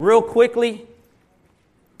real quickly.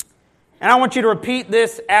 And I want you to repeat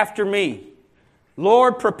this after me.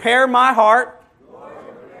 Lord, prepare my heart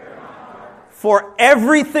for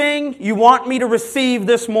everything you want me to receive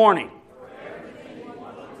this morning.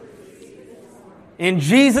 In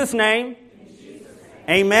Jesus' name,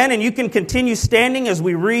 amen. And you can continue standing as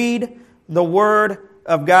we read the Word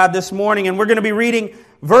of God this morning. And we're going to be reading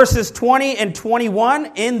verses 20 and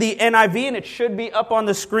 21 in the NIV, and it should be up on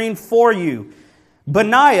the screen for you.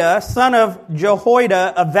 Benaiah, son of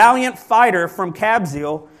Jehoiada, a valiant fighter from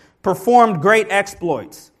Kabzeel, performed great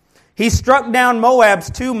exploits. He struck down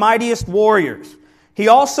Moab's two mightiest warriors. He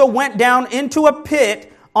also went down into a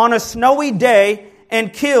pit on a snowy day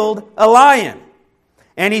and killed a lion.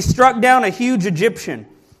 And he struck down a huge Egyptian.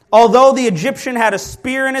 Although the Egyptian had a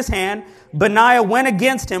spear in his hand, Benaiah went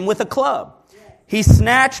against him with a club. He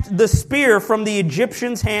snatched the spear from the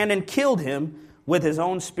Egyptian's hand and killed him with his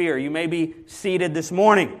own spear. You may be seated this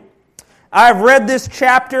morning. I've read this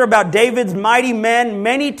chapter about David's mighty men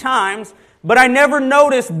many times, but I never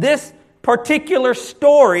noticed this particular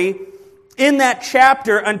story in that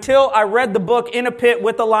chapter until I read the book In a Pit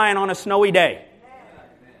with a Lion on a Snowy Day.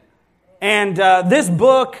 And this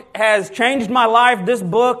book has changed my life. This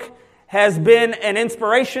book has been an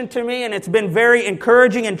inspiration to me, and it's been very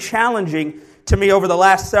encouraging and challenging to me over the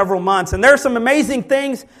last several months. And there are some amazing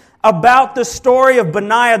things about the story of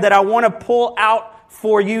Benaiah that I want to pull out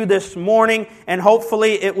for you this morning, and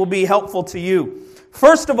hopefully it will be helpful to you.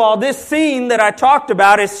 First of all, this scene that I talked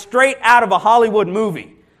about is straight out of a Hollywood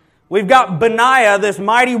movie. We've got Benaiah, this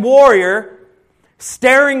mighty warrior,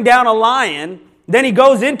 staring down a lion. Then he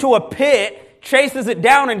goes into a pit, chases it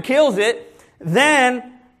down and kills it.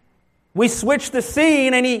 Then we switch the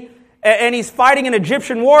scene and he's fighting an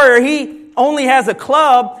Egyptian warrior. He only has a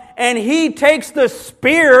club, and he takes the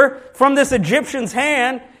spear from this Egyptian's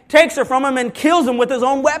hand, takes it from him, and kills him with his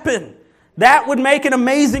own weapon. That would make an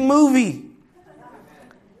amazing movie.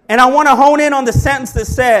 And I want to hone in on the sentence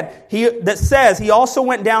that says he also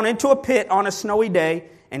went down into a pit on a snowy day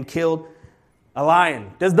and killed a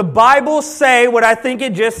lion. Does the Bible say what I think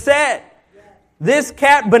it just said? This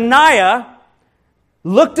cat, Benaiah,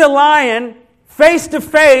 looked a lion face to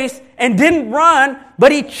face and didn't run,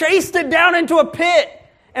 but he chased it down into a pit.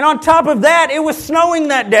 And on top of that, it was snowing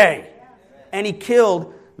that day. And he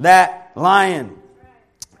killed that lion.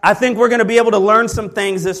 I think we're going to be able to learn some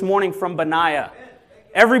things this morning from Benaiah.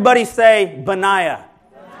 Everybody say Benaiah.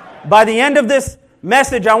 By the end of this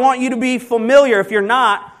message, I want you to be familiar, if you're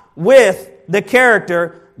not, with the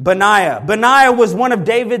character Benaiah. Benaiah was one of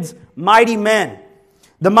David's mighty men.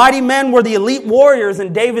 The mighty men were the elite warriors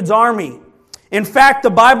in David's army. In fact, the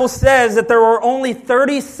Bible says that there were only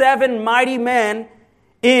 37 mighty men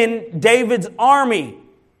in David's army.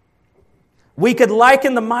 We could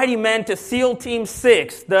liken the mighty men to SEAL Team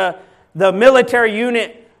 6, the military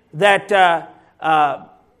unit that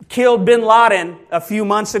killed bin Laden a few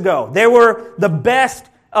months ago. They were the best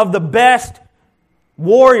of the best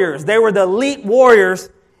warriors. They were the elite warriors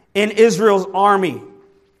in Israel's army.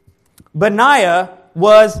 Benaiah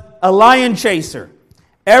was a lion chaser.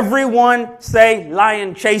 Everyone say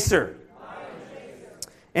lion chaser.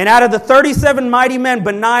 And out of the 37 mighty men,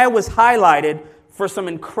 Benaiah was highlighted for some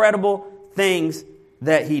incredible things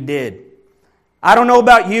that he did. I don't know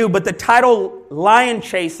about you, but the title lion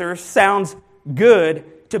chaser sounds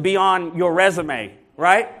good to be on your resume,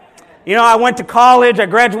 right? You know, I went to college, I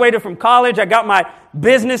graduated from college, I got my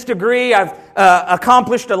business degree, I've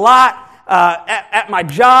accomplished a lot at my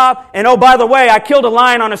job, and oh, by the way, I killed a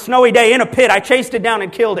lion on a snowy day in a pit. I chased it down and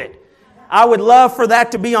killed it. I would love for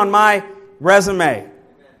that to be on my resume.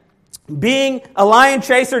 Being a lion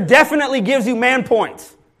chaser definitely gives you man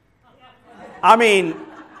points. I mean,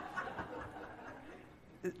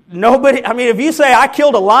 if you say I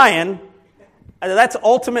killed a lion, that's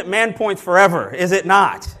ultimate man points forever, is it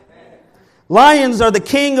not? Lions are the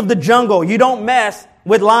king of the jungle. You don't mess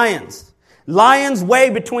with lions. Lions weigh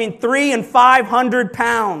between 300 and 500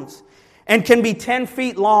 pounds and can be 10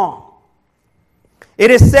 feet long.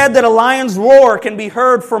 It is said that a lion's roar can be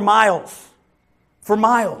heard for miles. For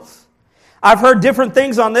miles. I've heard different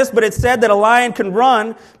things on this, but it's said that a lion can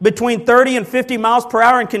run between 30 and 50 miles per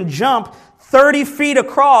hour and can jump 30 feet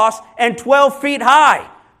across and 12 feet high.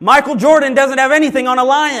 Michael Jordan doesn't have anything on a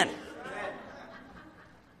lion.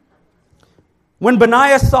 When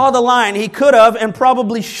Benaiah saw the lion, he could have and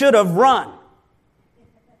probably should have run.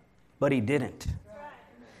 But he didn't.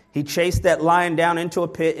 He chased that lion down into a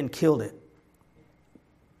pit and killed it.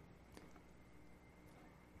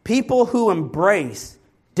 People who embrace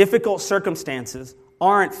difficult circumstances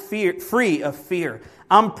aren't free of fear.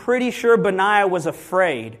 I'm pretty sure Benaiah was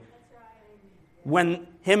afraid when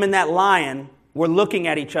him and that lion were looking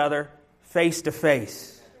at each other face to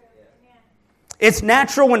face. It's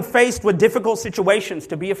natural when faced with difficult situations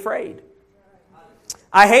to be afraid.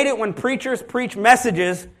 I hate it when preachers preach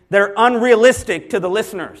messages that are unrealistic to the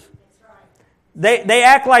listeners. They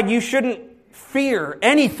act like you shouldn't fear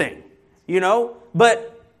anything,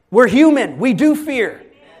 but we're human. We do fear.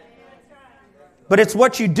 But it's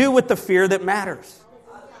what you do with the fear that matters.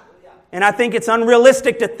 And I think it's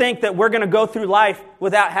unrealistic to think that we're going to go through life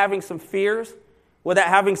without having some fears, without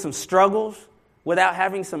having some struggles, without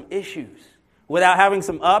having some issues, without having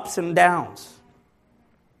some ups and downs.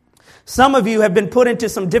 Some of you have been put into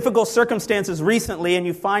some difficult circumstances recently and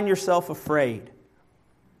you find yourself afraid.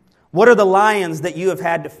 What are the lions that you have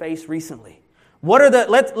had to face recently?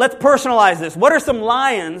 Let's personalize this. What are some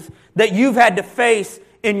lions that you've had to face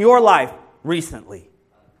in your life recently?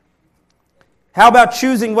 How about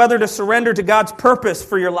choosing whether to surrender to God's purpose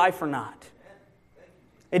for your life or not?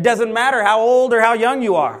 It doesn't matter how old or how young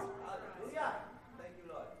you are.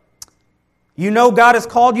 You know God has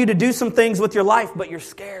called you to do some things with your life, but you're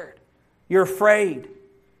scared. You're afraid.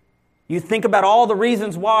 You think about all the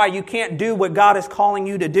reasons why you can't do what God is calling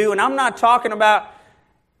you to do. And I'm not talking about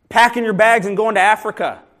packing your bags and going to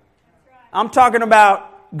Africa. I'm talking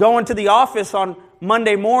about going to the office on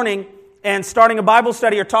Monday morning and starting a Bible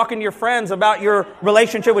study or talking to your friends about your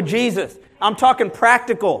relationship with Jesus. I'm talking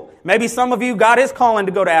practical. Maybe some of you, God is calling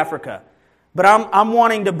to go to Africa. But I'm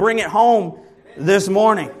wanting to bring it home this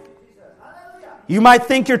morning. You might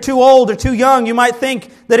think you're too old or too young. You might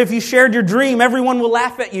think that if you shared your dream, everyone will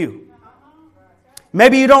laugh at you.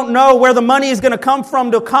 Maybe you don't know where the money is going to come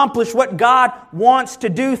from to accomplish what God wants to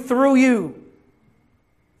do through you.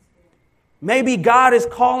 Maybe God is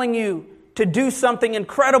calling you to do something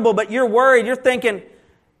incredible, but you're worried. You're thinking,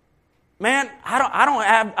 man,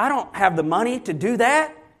 I don't have the money to do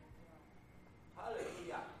that.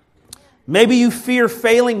 Maybe you fear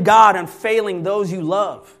failing God and failing those you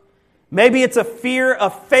love. Maybe it's a fear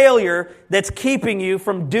of failure that's keeping you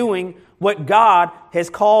from doing what God has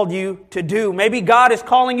called you to do. Maybe God is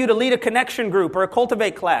calling you to lead a connection group or a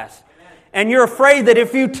cultivate class. And you're afraid that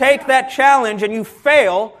if you take that challenge and you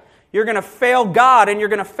fail, you're going to fail God and you're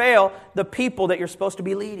going to fail the people that you're supposed to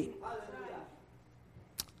be leading.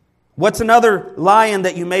 What's another lion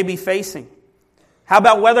that you may be facing? How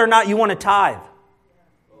about whether or not you want to tithe?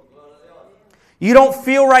 You don't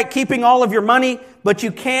feel right keeping all of your money, but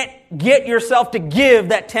you can't get yourself to give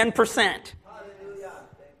that 10%.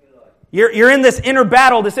 You're in this inner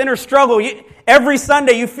battle, this inner struggle. Every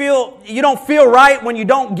Sunday you don't feel right when you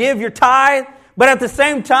don't give your tithe, but at the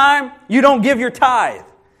same time, you don't give your tithe.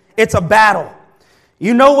 It's a battle.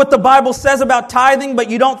 You know what the Bible says about tithing, but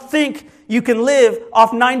you don't think you can live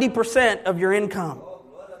off 90% of your income.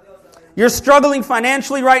 You're struggling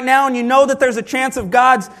financially right now, and you know that there's a chance of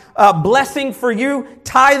God's blessing for you,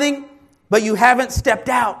 tithing, but you haven't stepped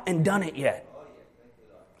out and done it yet.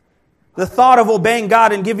 The thought of obeying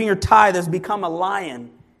God and giving your tithe has become a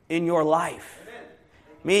lion in your life.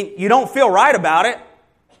 I mean, you don't feel right about it,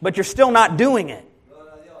 but you're still not doing it.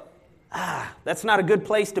 That's not a good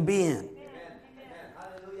place to be in.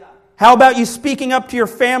 How about you speaking up to your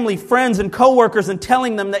family, friends, and coworkers and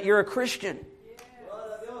telling them that you're a Christian?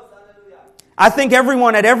 I think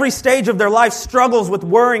everyone at every stage of their life struggles with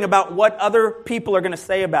worrying about what other people are going to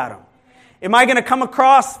say about them. Am I going to come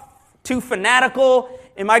across too fanatical?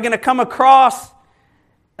 Am I going to come across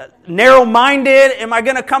narrow-minded? Am I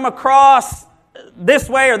going to come across this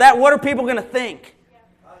way or that? What are people going to think?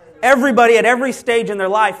 Everybody at every stage in their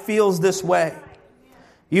life feels this way.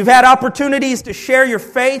 You've had opportunities to share your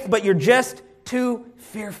faith, but you're just too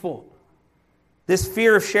fearful. This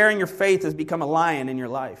fear of sharing your faith has become a lion in your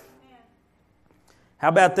life. How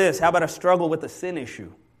about this? How about a struggle with a sin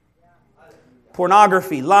issue?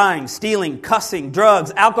 Pornography, lying, stealing, cussing,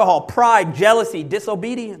 drugs, alcohol, pride, jealousy,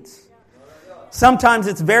 disobedience. Sometimes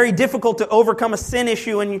it's very difficult to overcome a sin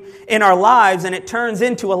issue in our lives, and it turns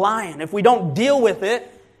into a lion. If we don't deal with it,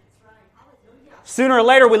 sooner or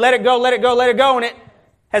later we let it go, and it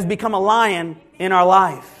has become a lion in our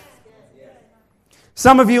life.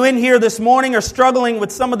 Some of you in here this morning are struggling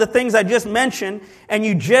with some of the things I just mentioned, and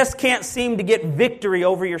you just can't seem to get victory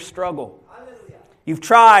over your struggle. You've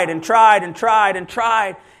tried and tried and tried and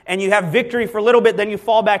tried, and you have victory for a little bit, then you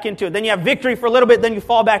fall back into it. Then you have victory for a little bit, then you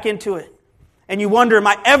fall back into it. And you wonder, am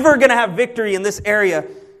I ever going to have victory in this area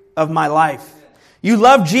of my life? You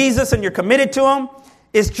love Jesus and you're committed to Him.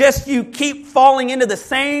 It's just you keep falling into the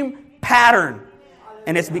same pattern,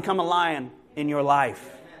 and it's become a lion in your life.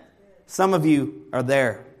 Some of you are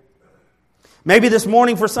there. Maybe this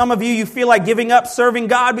morning for some of you, you feel like giving up serving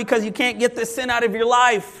God because you can't get this sin out of your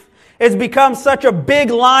life. It's become such a big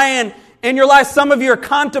lion in your life. Some of you are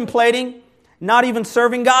contemplating not even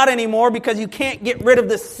serving God anymore because you can't get rid of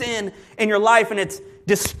the sin in your life, and it's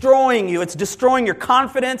destroying you. It's destroying your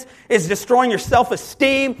confidence. It's destroying your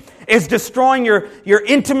self-esteem. It's destroying your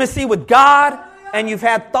intimacy with God. And you've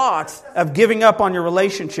had thoughts of giving up on your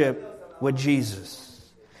relationship with Jesus.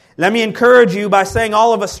 Let me encourage you by saying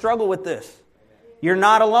all of us struggle with this. You're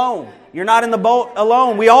not alone. You're not in the boat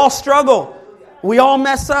alone. We all struggle. We all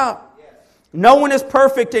mess up. No one is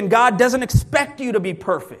perfect, and God doesn't expect you to be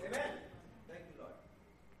perfect.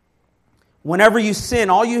 Whenever you sin,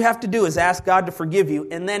 all you have to do is ask God to forgive you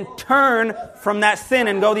and then turn from that sin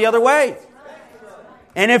and go the other way.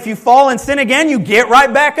 And if you fall and sin again, you get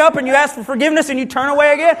right back up and you ask for forgiveness and you turn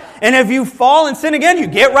away again. And if you fall and sin again, you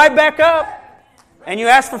get right back up and you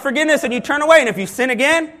ask for forgiveness and you turn away. And if you sin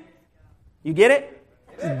again, you get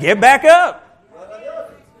it? Get back up.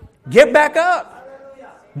 Get back up.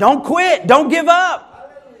 Don't quit. Don't give up.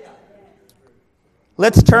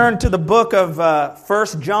 Let's turn to the book of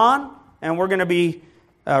 1 John. And we're going to be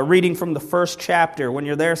reading from the first chapter. When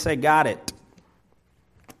you're there, say, got it.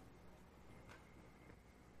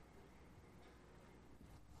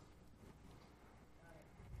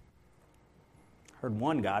 Heard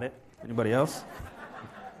one got it. Anybody else?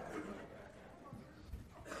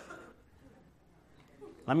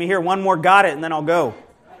 Let me hear one more got it, and then I'll go.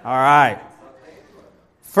 All right.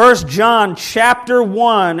 1 John chapter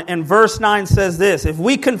 1 and verse 9 says this: if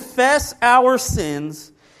we confess our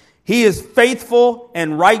sins, He is faithful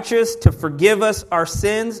and righteous to forgive us our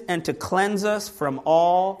sins and to cleanse us from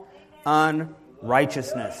all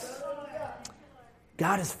unrighteousness.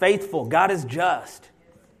 God is faithful. God is just.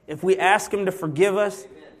 If we ask Him to forgive us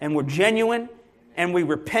and we're genuine and we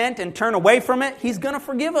repent and turn away from it, He's going to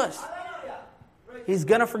forgive us. He's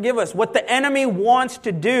going to forgive us. What the enemy wants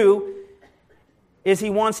to do is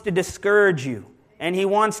he wants to discourage you. And he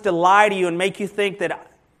wants to lie to you and make you think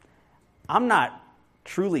that I'm not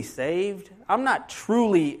truly saved. I'm not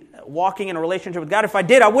truly walking in a relationship with God. If I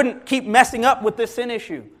did, I wouldn't keep messing up with this sin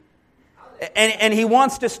issue. And he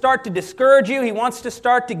wants to start to discourage you. He wants to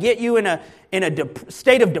start to get you in a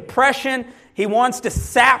state of depression. He wants to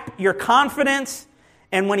sap your confidence.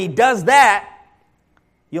 And when he does that,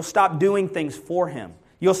 you'll stop doing things for him.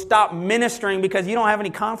 You'll stop ministering because you don't have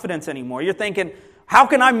any confidence anymore. You're thinking, how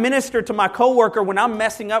can I minister to my coworker when I'm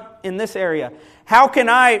messing up in this area? How can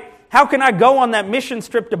I go on that mission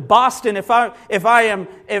trip to Boston if I'm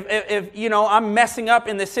messing up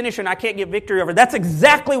in this sin issue and I can't get victory over it? That's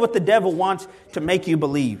exactly what the devil wants to make you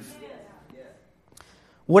believe.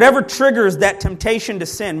 Whatever triggers that temptation to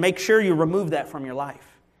sin, make sure you remove that from your life.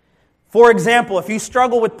 For example, if you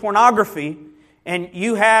struggle with pornography and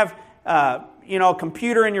you have a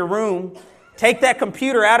computer in your room, take that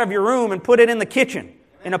computer out of your room and put it in the kitchen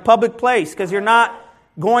in a public place, because you're not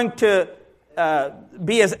going to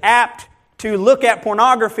be as apt to look at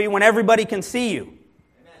pornography when everybody can see you.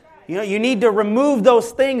 You need to remove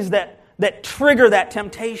those things that trigger that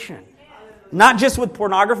temptation. Not just with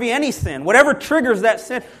pornography, any sin. Whatever triggers that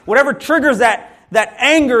sin, whatever triggers that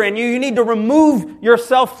anger in you, you need to remove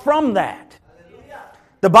yourself from that.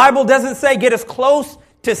 The Bible doesn't say get as close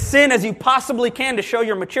to sin as you possibly can to show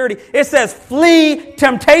your maturity. It says flee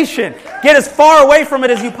temptation. Get as far away from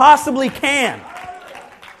it as you possibly can.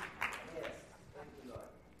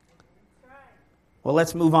 Well,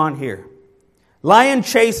 let's move on here. Lion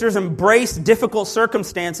chasers embrace difficult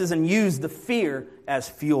circumstances and use the fear as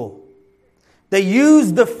fuel. They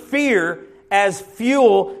use the fear as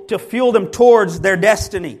fuel to fuel them towards their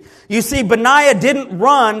destiny. You see, Benaiah didn't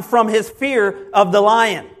run from his fear of the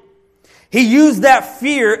lion. He used that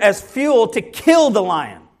fear as fuel to kill the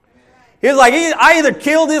lion. He was like, I either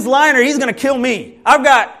kill this lion or he's going to kill me. I've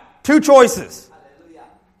got two choices.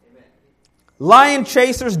 Lion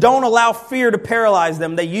chasers don't allow fear to paralyze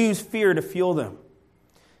them. They use fear to fuel them.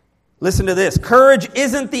 Listen to this. Courage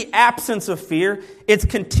isn't the absence of fear. It's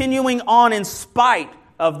continuing on in spite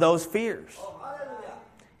of those fears.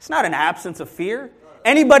 It's not an absence of fear.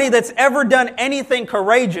 Anybody that's ever done anything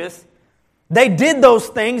courageous, they did those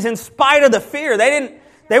things in spite of the fear.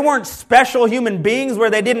 They weren't special human beings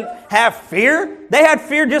where they didn't have fear. They had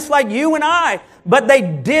fear just like you and I. But they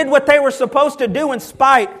did what they were supposed to do in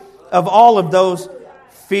spite of all of those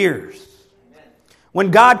fears. When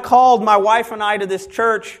God called my wife and I to this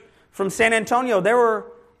church from San Antonio, there were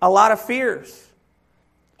a lot of fears.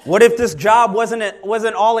 What if this job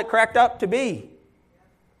wasn't all it cracked up to be?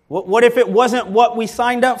 What if it wasn't what we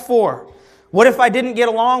signed up for? What if I didn't get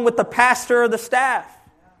along with the pastor or the staff?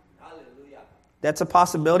 That's a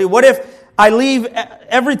possibility. What if I leave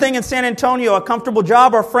everything in San Antonio, a comfortable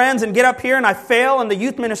job or friends, and get up here and I fail and the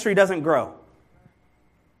youth ministry doesn't grow?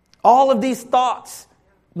 All of these thoughts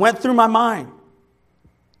went through my mind.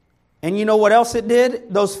 And you know what else it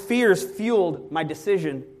did? Those fears fueled my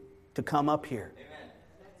decision to come up here.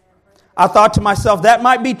 I thought to myself, that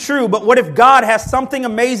might be true, but what if God has something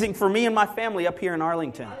amazing for me and my family up here in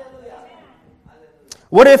Arlington?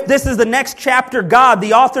 What if this is the next chapter God,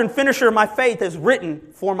 the author and finisher of my faith, has written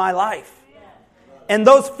for my life? And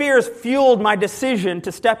those fears fueled my decision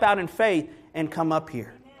to step out in faith and come up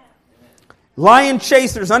here. Lion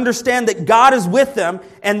chasers understand that God is with them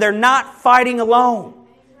and they're not fighting alone.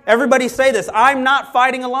 Everybody say this, I'm not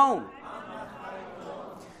fighting alone.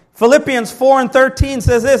 Philippians 4:13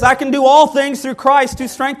 says this, I can do all things through Christ who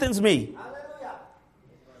strengthens me.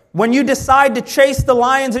 When you decide to chase the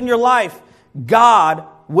lions in your life, God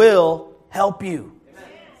will help you.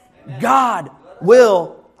 God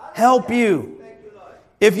will help you.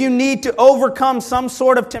 If you need to overcome some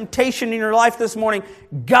sort of temptation in your life this morning,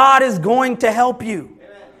 God is going to help you.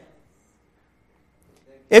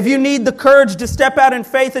 If you need the courage to step out in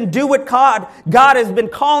faith and do what God has been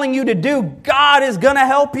calling you to do, God is going to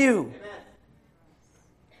help you.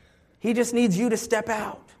 He just needs you to step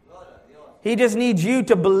out. He just needs you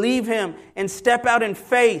to believe Him and step out in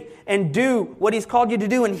faith and do what He's called you to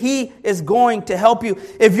do, and He is going to help you.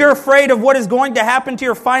 If you're afraid of what is going to happen to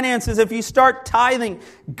your finances, if you start tithing,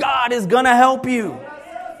 God is going to help you.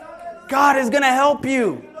 God is going to help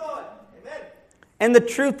you. And the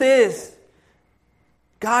truth is,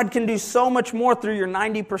 God can do so much more through your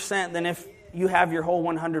 90% than if you have your whole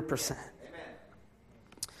 100%.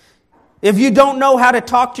 If you don't know how to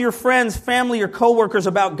talk to your friends, family, or coworkers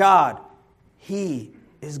about God, He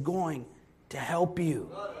is going to help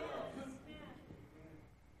you.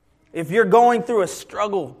 If you're going through a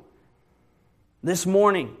struggle this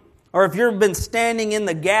morning, or if you've been standing in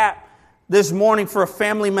the gap this morning for a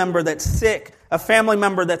family member that's sick, a family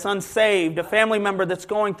member that's unsaved, a family member that's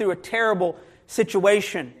going through a terrible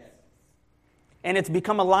situation, and it's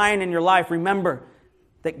become a lion in your life, remember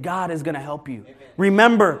that God is going to help you.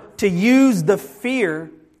 Remember to use the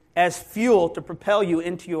fear as fuel to propel you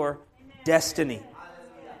into your destiny.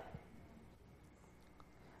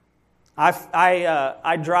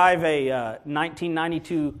 I drive a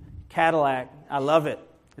 1992 Cadillac. I love it.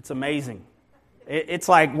 It's amazing. It's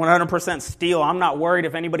like 100% steel. I'm not worried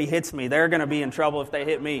if anybody hits me. They're going to be in trouble if they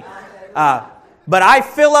hit me. But I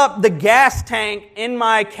fill up the gas tank in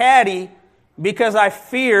my Caddy because I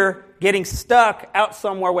fear getting stuck out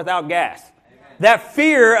somewhere without gas. That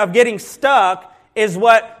fear of getting stuck is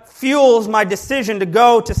what fuels my decision to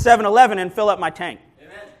go to 7-Eleven and fill up my tank.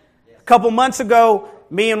 A couple months ago,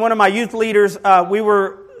 me and one of my youth leaders, we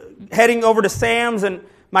were heading over to Sam's, and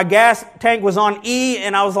my gas tank was on E,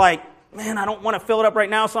 and I was like, man, I don't want to fill it up right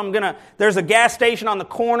now, so there's a gas station on the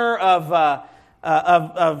corner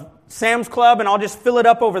of Sam's Club, and I'll just fill it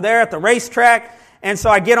up over there at the racetrack. And so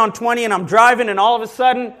I get on 20 and I'm driving, and all of a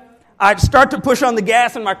sudden I start to push on the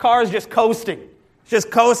gas and my car is just coasting. It's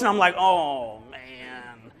just coasting. I'm like, oh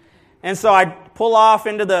man. And so I pull off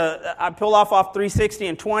off 360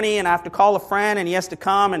 and 20, and I have to call a friend, and he has to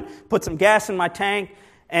come and put some gas in my tank.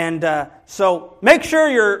 And so make sure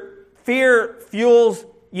your fear fuels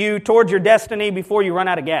you towards your destiny before you run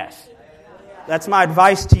out of gas. That's my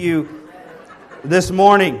advice to you this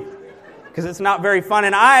morning, because it's not very fun.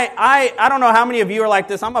 And I don't know how many of you are like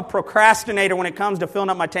this. I'm a procrastinator when it comes to filling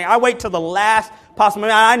up my tank. I wait till the last possible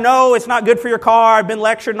minute. I know it's not good for your car. I've been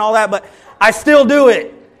lectured and all that, but I still do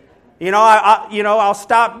it. I'll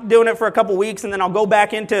stop doing it for a couple weeks, and then I'll go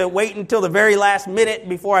back into wait until the very last minute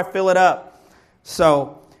before I fill it up.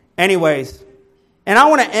 So, anyways, and I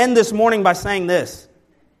want to end this morning by saying this.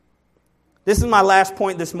 This is my last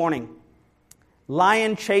point this morning.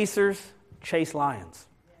 Lion chasers chase lions.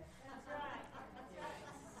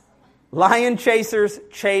 Lion chasers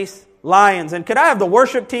chase lions. And could I have the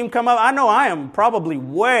worship team come up? I know I am probably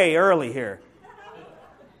way early here.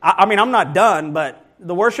 I mean, I'm not done, but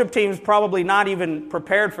the worship team's probably not even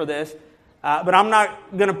prepared for this. But I'm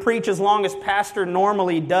not going to preach as long as Pastor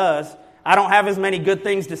normally does. I don't have as many good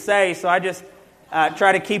things to say, so I just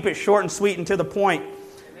try to keep it short and sweet and to the point.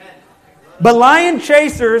 But lion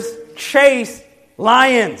chasers chase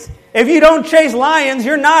lions. If you don't chase lions,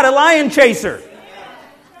 you're not a lion chaser.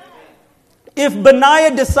 If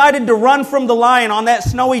Benaiah decided to run from the lion on that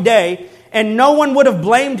snowy day, and no one would have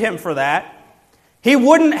blamed him for that, he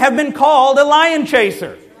wouldn't have been called a lion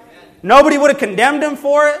chaser. Nobody would have condemned him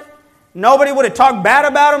for it. Nobody would have talked bad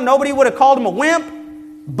about him. Nobody would have called him a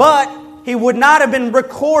wimp. But he would not have been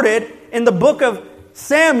recorded in the book of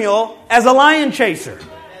Samuel as a lion chaser.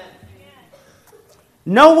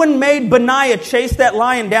 No one made Benaiah chase that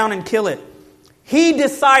lion down and kill it. He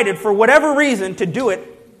decided, for whatever reason, to do it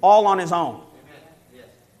all on his own.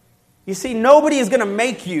 You see, nobody is going to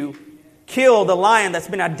make you kill the lion that's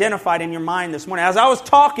been identified in your mind this morning. As I was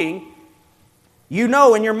talking, you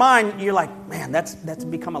know in your mind, you're like, man, that's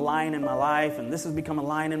become a lion in my life, and this has become a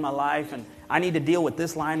lion in my life, and I need to deal with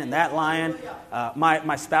this lion and that lion.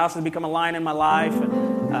 My spouse has become a lion in my life.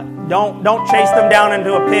 And, don't chase them down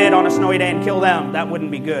into a pit on a snowy day and kill them. That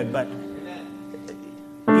wouldn't be good. But,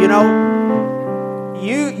 you know,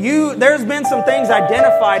 there's been some things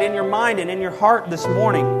identified in your mind and in your heart this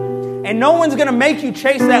morning. And no one's going to make you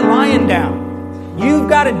chase that lion down. You've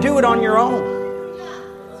got to do it on your own.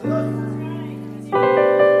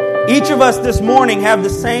 Each of us this morning have the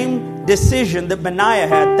same decision that Benaiah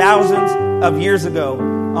had thousands of years ago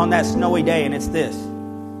on that snowy day, and it's this.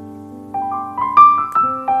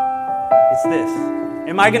 It's this.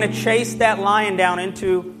 Am I going to chase that lion down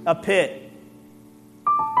into a pit?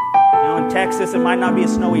 You know, in Texas, it might not be a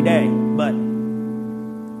snowy day, but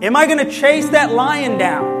am I going to chase that lion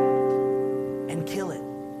down and kill it?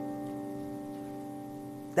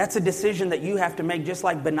 That's a decision that you have to make, just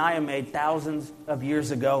like Benaiah made thousands of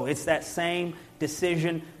years ago. It's that same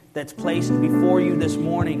decision that's placed before you this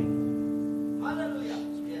morning.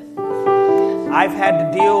 I've had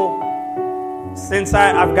to deal, since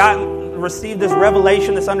I've received this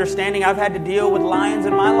revelation, this understanding, I've had to deal with lions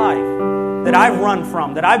in my life that I've run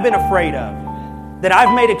from, that I've been afraid of, that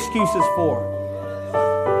I've made excuses for.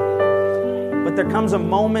 But there comes a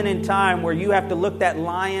moment in time where you have to look that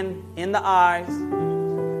lion in the eyes,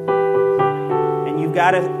 and you've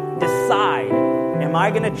got to decide, am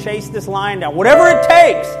I going to chase this lion down? Whatever it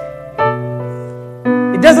takes.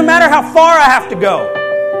 It doesn't matter how far I have to go.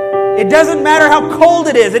 It doesn't matter how cold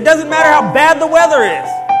it is. It doesn't matter how bad the weather is.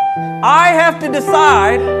 I have to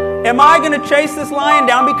decide, am I going to chase this lion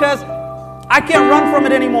down, because I can't run from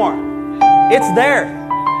it anymore. It's there.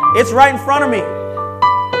 It's right in front of me.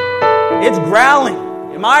 It's growling.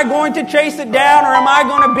 Am I going to chase it down, or am I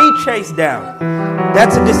going to be chased down?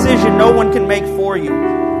 That's a decision no one can make for you.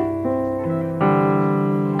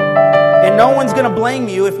 And no one's going to blame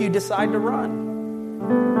you if you decide to run.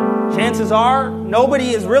 Chances are,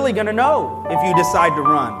 nobody is really going to know if you decide to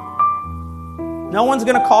run. No one's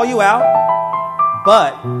going to call you out,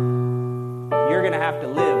 but you're going to have to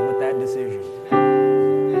live with that decision.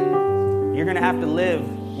 You're going to have to live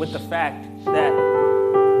with the fact that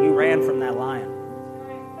you ran from that lion.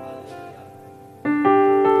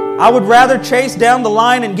 I would rather chase down the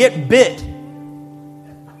lion and get bit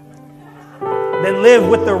than live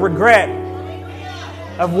with the regret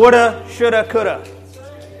of woulda, shoulda, coulda.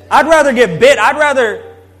 I'd rather get bit. I'd rather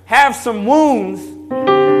have some wounds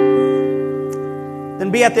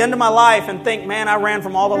than be at the end of my life and think, man, I ran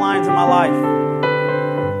from all the lions in my life.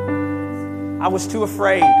 I was too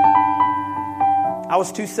afraid. I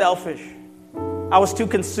was too selfish. I was too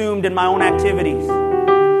consumed in my own activities.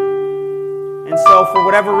 And so for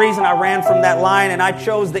whatever reason, I ran from that lion and I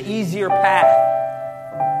chose the easier path.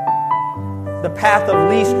 The path of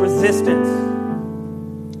least resistance.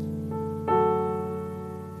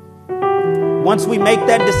 Once we make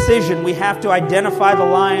that decision, we have to identify the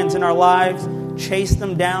lions in our lives, chase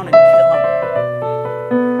them down, and kill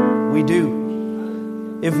them. We do.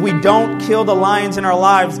 If we don't kill the lions in our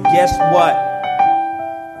lives, guess what?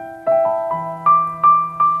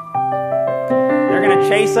 They're going to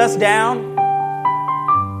chase us down.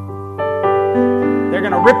 They're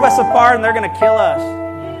going to rip us apart, and they're going to kill us.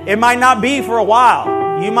 It might not be for a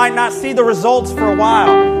while. You might not see the results for a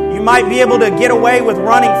while. You might be able to get away with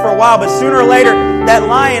running for a while, but sooner or later, that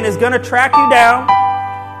lion is going to track you down,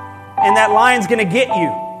 and that lion's going to get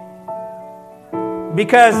you.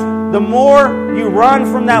 Because the more you run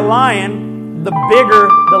from that lion, the bigger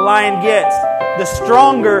the lion gets, the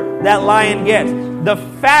stronger that lion gets, the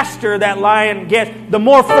faster that lion gets, the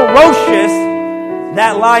more ferocious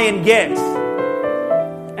that lion gets.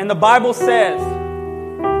 And the Bible says,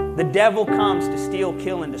 the devil comes to steal,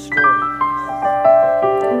 kill, and destroy.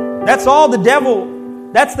 That's all the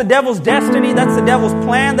devil, that's the devil's destiny, that's the devil's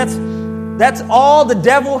plan, that's all the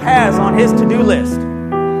devil has on his to-do list.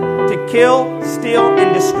 To kill, steal,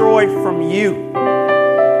 and destroy from you.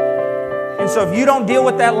 And so if you don't deal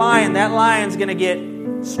with that lion's going to get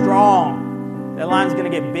strong. That lion's going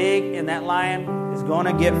to get big, and that lion is going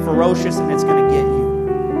to get ferocious, and it's going to get you.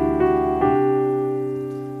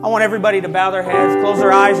 I want everybody to bow their heads, close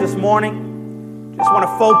their eyes this morning. Just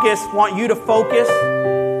want you to focus.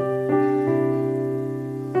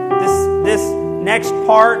 This next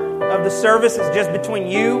part of the service is just between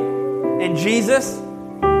you and Jesus.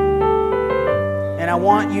 And I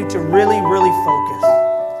want you to really, really focus.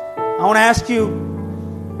 I want to ask you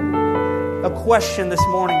a question this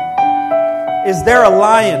morning. Is there a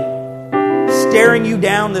lion staring you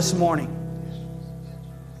down this morning?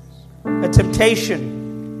 A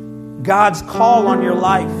temptation, God's call on your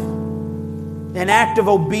life, an act of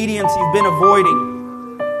obedience you've been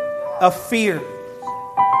avoiding, a fear.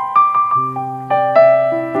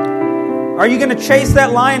 Are you going to chase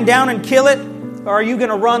that lion down and kill it, or are you going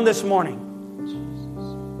to run this morning?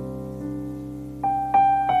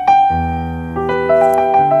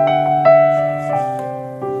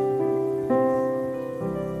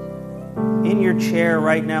 In your chair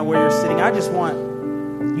right now where you're sitting, I just want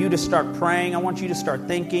you to start praying. I want you to start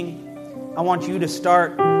thinking. I want you to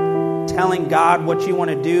start telling God what you want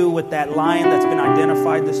to do with that lion that's been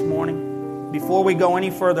identified this morning. Before we go any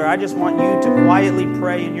further, I just want you to quietly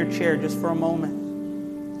pray in your chair just for a moment.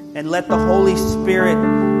 And let the Holy Spirit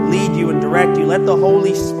lead you and direct you. Let the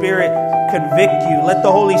Holy Spirit convict you. Let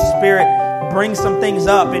the Holy Spirit bring some things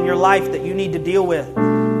up in your life that you need to deal with.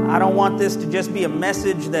 I don't want this to just be a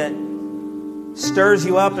message that stirs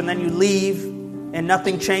you up and then you leave and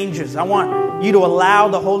nothing changes. I want you to allow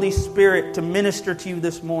the Holy Spirit to minister to you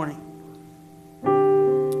this morning.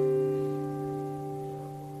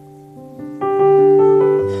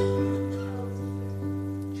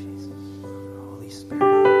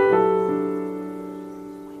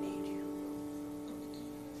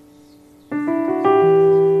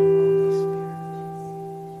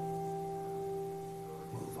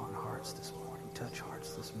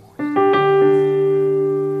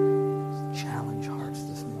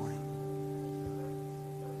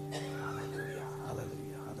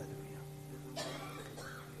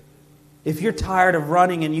 If you're tired of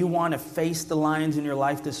running and you want to face the lions in your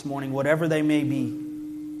life this morning, whatever they may be,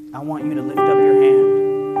 I want you to lift up your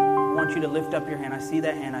hand. I want you to lift up your hand. I see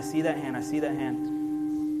that hand. I see that hand. I see that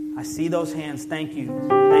hand. I see those hands. Thank you.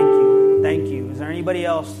 Thank you. Thank you. Is there anybody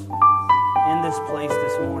else in this place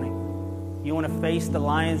this morning? You want to face the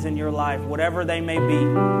lions in your life, whatever they may be,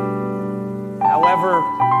 however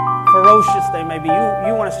ferocious they may be.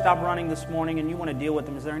 You want to stop running this morning and you want to deal with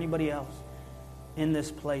them. Is there anybody else in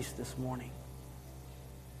this place this morning?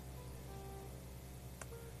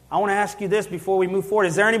 I want to ask you this before we move forward.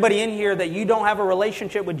 Is there anybody in here that you don't have a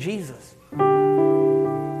relationship with Jesus?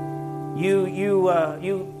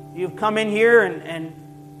 You've come in here and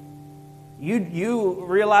you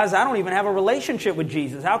realize, I don't even have a relationship with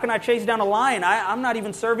Jesus. How can I chase down a lion? I'm not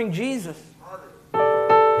even serving Jesus.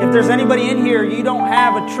 If there's anybody in here, you don't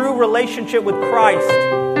have a true relationship with Christ,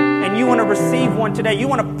 and you want to receive one today. You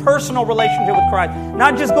want a personal relationship with Christ.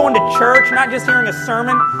 Not just going to church, not just hearing a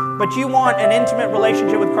sermon, but you want an intimate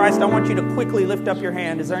relationship with Christ. I want you to quickly lift up your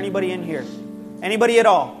hand. Is there anybody in here? Anybody at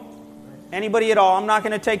all? Anybody at all? I'm not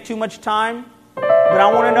going to take too much time, but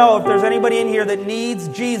I want to know if there's anybody in here that needs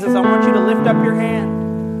Jesus. I want you to lift up your hand.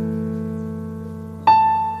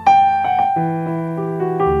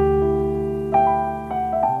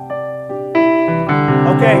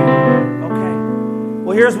 Okay.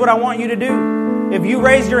 Well, here's what I want you to do. If you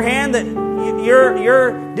raised your hand that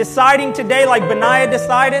you're deciding today, like Benaiah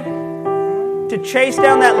decided, to chase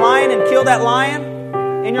down that lion and kill that lion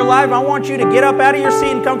in your life, I want you to get up out of your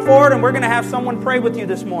seat and come forward, and we're going to have someone pray with you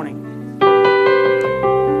this morning.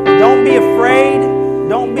 Don't be afraid.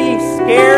 Don't be scared.